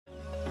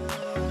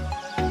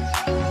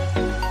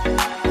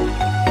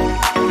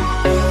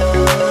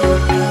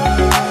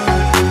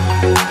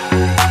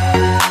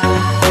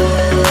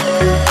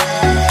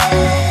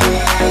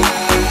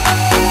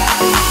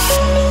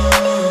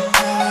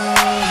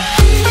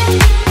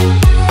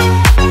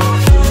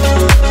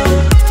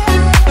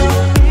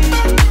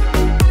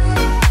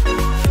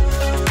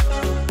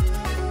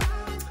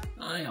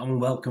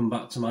welcome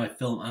back to my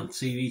film and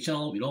TV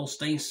channel. Hope you're all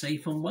staying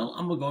safe and well.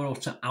 And we're going over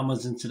to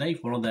Amazon today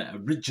for one of their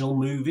original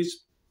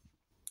movies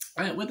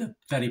with a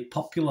very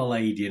popular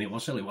lady, and it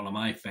was really one of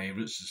my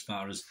favourites as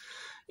far as,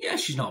 yeah,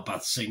 she's not a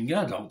bad singer.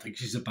 I don't think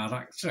she's a bad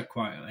actor. I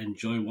quite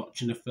enjoy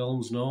watching her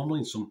films normally,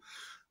 and some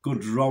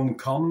good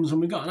rom-coms,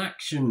 and we've got an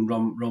action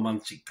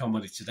romantic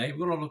comedy today.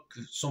 We're going to look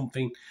at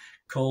something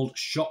called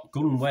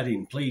Shotgun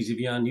Wedding. Please, if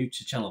you are new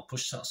to the channel,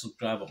 push that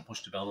subscribe button,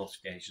 push the bell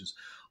notifications.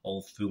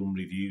 All film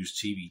reviews,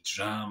 TV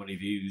drama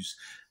reviews,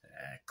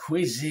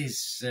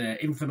 quizzes,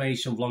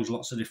 information vlogs,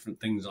 lots of different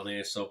things on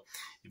here. So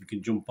if you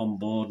can jump on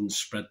board and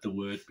spread the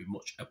word, it'd be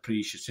much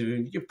appreciative.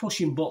 And you're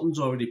pushing buttons,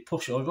 I've already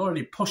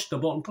pushed the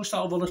button. Push that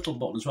other little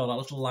button as well, that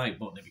little like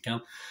button if you can.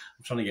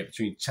 I'm trying to get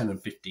between 10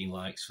 and 15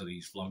 likes for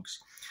these vlogs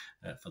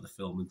for the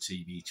film and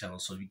TV channel.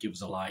 So if you give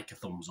us a like, a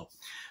thumbs up,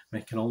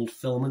 make an old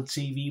film and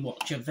TV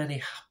watcher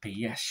very happy.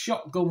 Yes,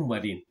 Shotgun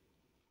Wedding.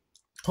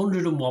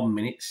 101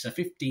 minutes, a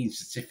 15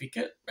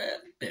 certificate,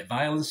 bit of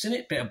violence in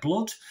it, bit of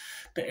blood,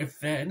 bit of,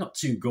 not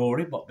too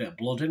gory, but a bit of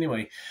blood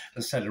anyway.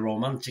 As I said, a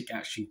romantic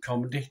action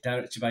comedy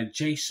directed by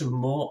Jason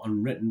Moore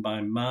and written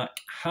by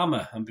Mark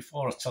Hamill. And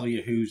before I tell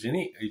you who's in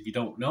it, if you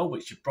don't know,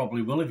 which you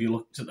probably will if you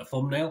looked at the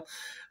thumbnail,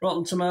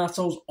 Rotten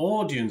Tomatoes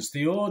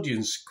the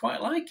audience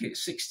quite like it,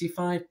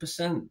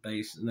 65%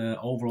 based on an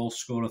overall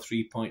score of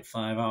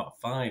 3.5 out of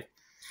 5.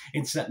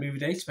 Internet Movie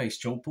Database,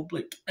 Joe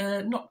Public,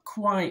 not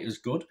quite as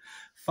good,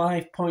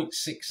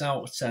 5.6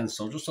 out of 10,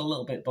 so just a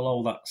little bit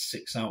below that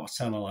 6 out of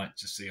 10 I like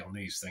to see on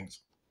these things.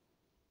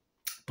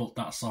 But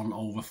that's on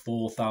over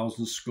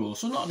 4,000 scores,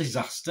 so not a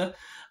disaster.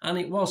 And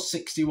it was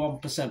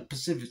 61%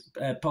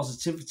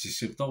 positivity.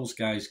 So if those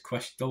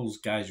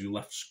guys who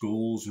left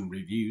scores and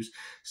reviews,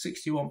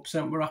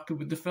 61% were happy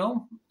with the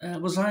film.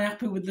 Was I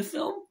happy with the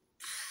film?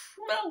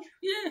 Well,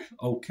 yeah,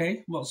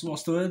 okay. What's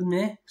the word?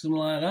 Meh, something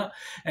like that.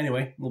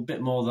 Anyway, a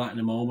bit more of that in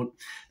a moment.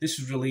 This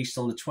was released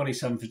on the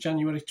 27th of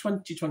January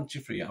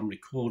 2023. I'm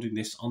recording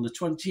this on the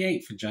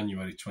 28th of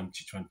January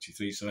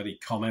 2023, so any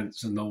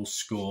comments and those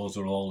scores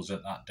are always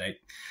at that date.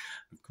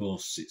 Of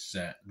course, it's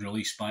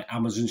released by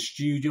Amazon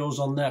Studios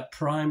on their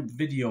Prime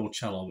Video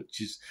channel,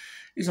 which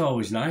is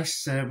always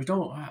nice. I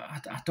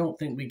don't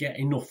think we get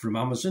enough from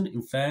Amazon,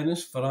 in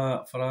fairness, for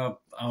our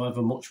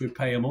however much we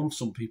pay a month.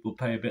 Some people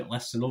pay a bit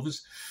less than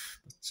others.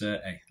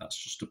 But hey, that's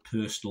just a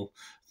personal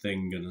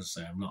thing, and as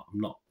I say, I'm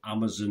not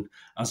Amazon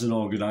as an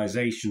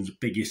organisation's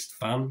biggest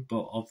fan,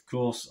 but of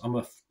course I'm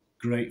a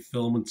great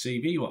film and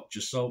TV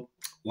watcher, so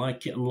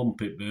like it and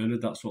lump it,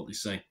 Bernard, that's what they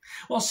say.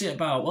 What's it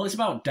about? Well, it's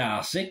about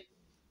Darcy,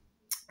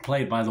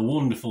 played by the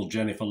wonderful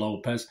Jennifer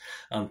Lopez,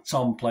 and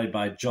Tom, played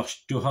by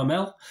Josh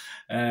Duhamel.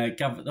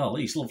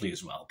 He's lovely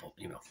as well, but,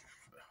 you know,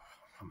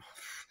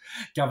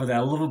 gather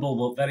their lovable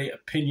but very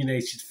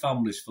opinionated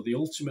families for the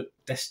ultimate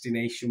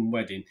destination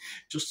wedding,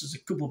 just as the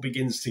couple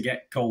begins to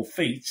get cold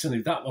feet. And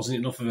if that wasn't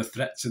enough of a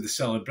threat to the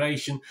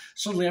celebration,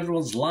 suddenly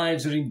everyone's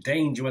lives are in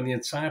danger when the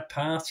entire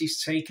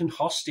party's taken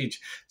hostage.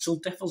 Till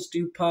Death Us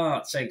Do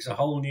Part takes a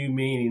whole new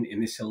meaning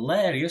in this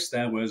hilarious,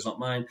 their words not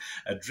mine,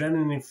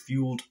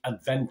 adrenaline-fueled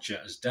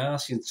adventure, as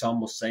Darcy and Tom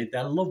will save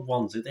their loved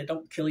ones if they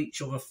don't kill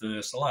each other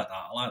first. I like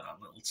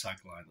that little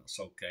tagline, that's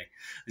okay.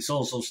 This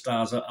also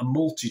stars a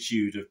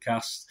multitude of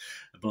cast,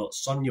 but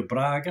Sonia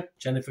Braga,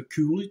 Jennifer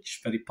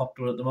Coolidge, very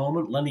popular at the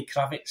moment, Lenny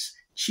Kravitz,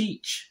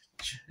 Cheech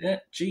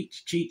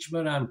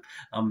Maran,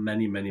 and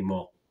many, many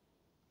more.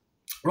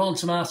 Rotten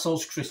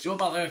Tomatoes critics. What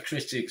about their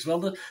critics? Well,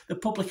 the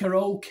public are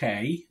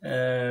okay,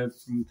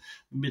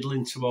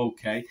 middling to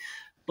okay,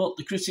 but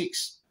the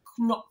critics,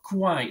 not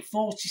quite.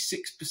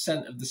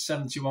 46% of the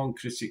 71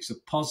 critics are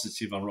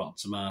positive on Rotten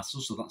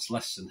Tomatoes, so that's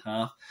less than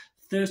half.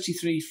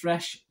 33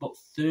 fresh, but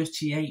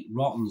 38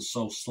 rotten,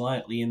 so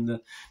slightly in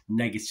the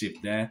negative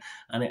there,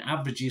 and it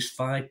averages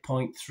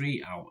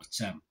 5.3 out of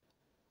 10.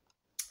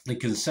 The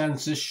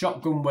consensus,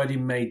 Shotgun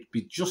Wedding may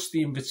be just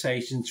the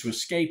invitation to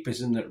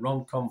escapism that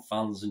rom-com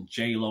fans and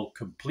J-Lo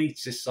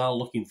completists are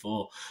looking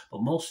for,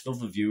 but most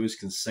other viewers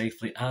can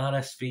safely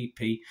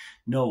RSVP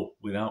no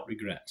without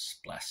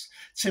regrets. Bless.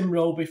 Tim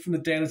Roby from the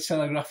Daily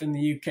Telegraph in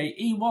the UK,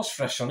 he was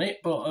fresh on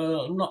it,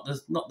 but not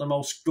the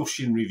most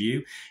gushing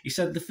review. He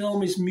said the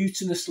film is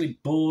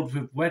mutinously bored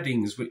with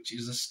weddings, which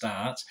is a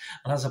start,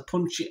 and has a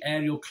punchy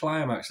aerial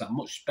climax that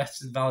much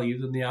better value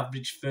than the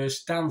average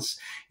first dance.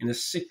 In a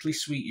sickly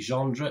sweet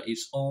genre,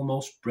 it's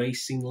almost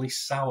bracingly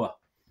sour.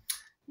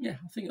 Yeah,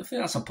 I think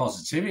that's a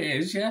positive. It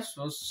is, yes.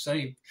 I was to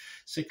say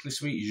sickly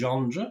sweet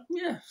genre.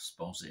 Yeah, I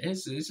suppose it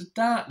is. There's a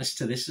darkness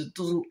to this that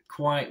doesn't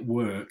quite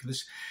work.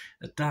 There's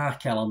a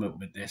dark element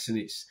with this, and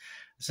it's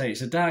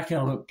a dark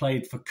element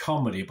played for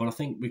comedy, but I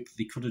think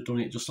they could have done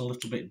it just a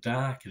little bit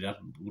darker. It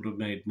would have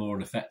made more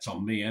an effect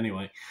on me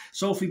anyway.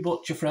 Sophie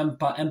Butcher from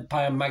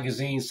Empire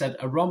Magazine said,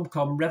 a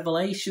rom-com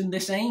revelation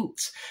this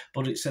ain't,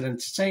 but it's an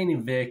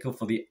entertaining vehicle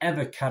for the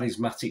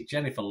ever-charismatic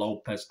Jennifer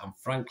Lopez, and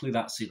frankly,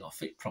 that's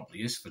enough. It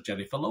probably is for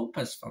Jennifer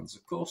Lopez fans,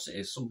 of course it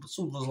is. Some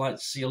of us like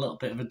to see a little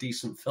bit of a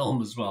decent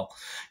film as well.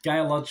 Guy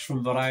Lodge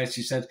from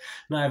Variety said,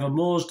 neither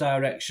Moore's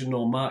direction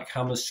nor Mark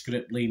Hamill's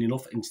script lean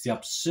enough into the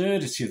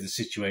absurdity of the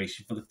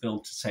situation for the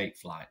film to take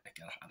flight.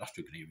 I'd have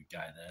to agree with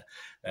Guy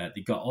there.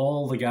 They've got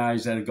all the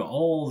guys there, they've got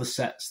all the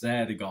sets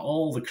there, they've got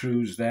all the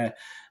crews there,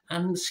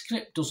 and the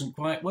script doesn't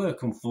quite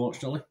work,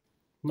 unfortunately.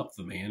 Not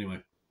for me,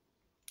 anyway.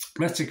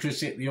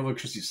 Metacritic, the other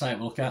critic site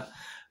we look at,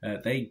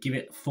 they give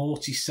it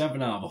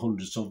 47 out of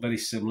 100, so very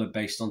similar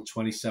based on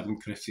 27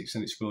 critics,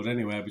 and it scored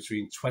anywhere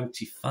between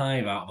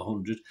 25 out of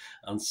 100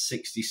 and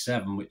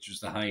 67, which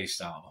was the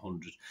highest out of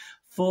 100.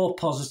 4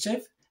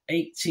 positive,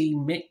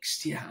 18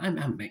 mixed. Yeah,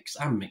 I'm mixed.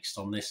 I'm mixed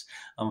on this.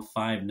 And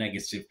 5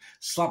 negative.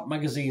 Slant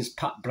Magazine's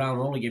Pat Brown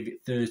only gave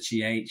it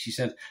 38. She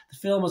said, the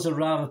film has a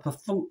rather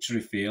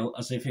perfunctory feel,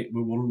 as if it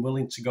were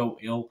unwilling to go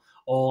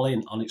all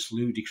in on its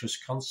ludicrous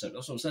concept.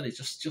 That's what I said. It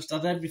just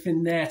had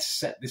everything there to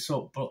set this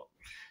up, but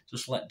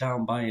just let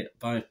down by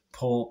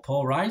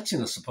poor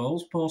writing, I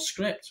suppose, poor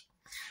script.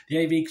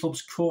 The AV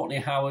Club's Courtney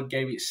Howard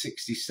gave it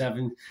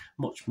 67,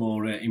 much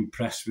more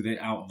impressed with it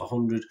out of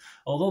 100.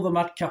 Although the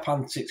madcap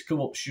antics come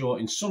up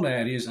short in some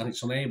areas and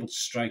it's unable to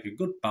strike a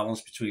good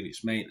balance between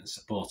its main and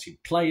supporting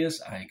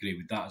players, I agree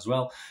with that as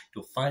well.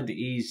 You'll find it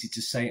easy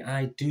to say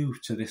I do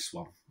to this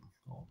one.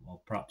 Or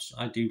perhaps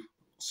I do,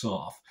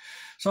 sort of.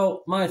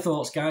 So, my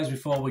thoughts, guys,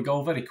 before we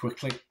go very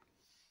quickly.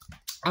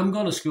 I'm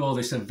going to score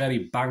this a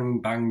very bang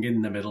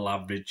in the middle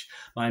average.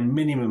 My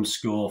minimum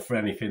score for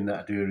anything that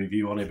I do a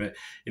review on it. But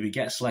if it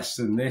gets less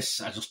than this,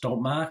 I just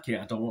don't mark it.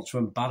 I don't want to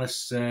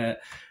embarrass the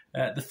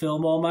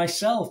film or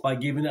myself by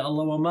giving it a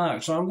lower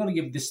mark. So I'm going to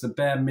give this the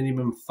bare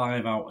minimum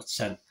 5 out of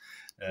 10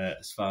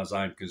 as far as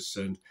I'm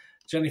concerned.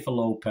 Jennifer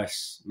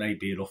Lopez may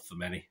be enough for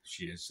many,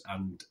 she is,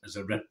 and as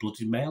a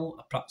red-blooded male,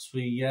 perhaps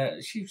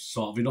she's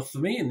sort of enough for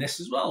me in this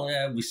as well.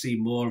 Yeah, we see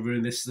more of her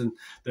in this than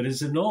there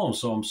is a norm,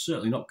 so I'm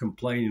certainly not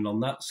complaining on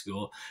that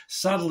score.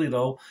 Sadly,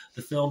 though,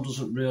 the film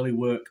doesn't really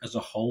work as a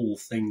whole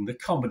thing. The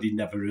comedy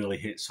never really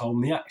hits home.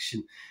 The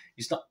action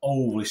is not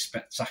overly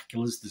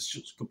spectacular. There's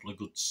just a couple of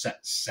good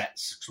sets,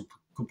 a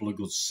couple of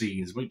good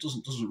scenes, but it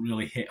doesn't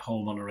really hit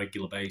home on a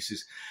regular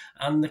basis.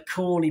 And the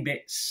corny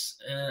bits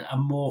are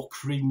more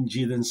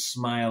cringy than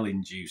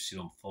smile-inducing,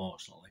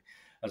 unfortunately.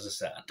 As I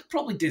said, I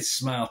probably did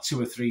smile 2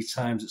 or 3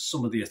 times at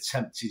some of the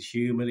attempted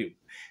humour. It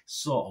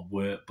sort of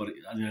worked, but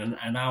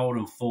an hour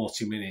and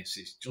 40 minutes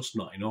is just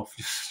not enough.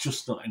 It's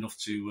just not enough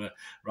to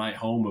write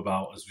home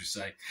about, as we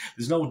say.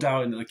 There's no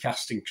doubt that the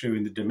cast and crew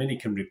in the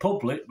Dominican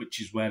Republic, which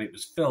is where it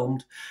was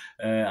filmed,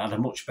 had a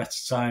much better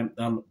time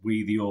than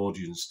we, the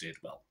audience, did.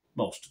 Well,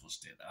 most of us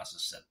did, as I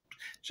said.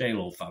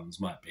 J-Lo fans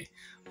might be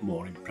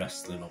more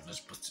impressed than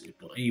others,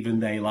 but even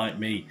they, like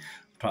me,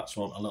 perhaps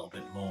want a little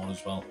bit more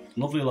as well.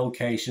 Lovely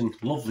location,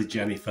 lovely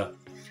Jennifer,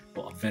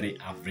 but a very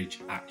average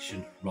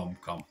action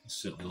rom-com. It's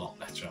certainly a lot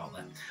better out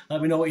there.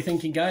 Let me know what you're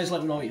thinking, guys.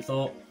 Let me know what you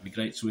thought. It'd be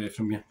great to hear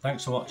from you.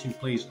 Thanks for watching.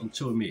 Please,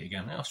 until we meet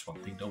again, that's one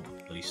thing, don't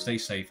we? Please stay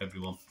safe,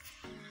 everyone.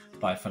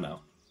 Bye for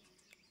now.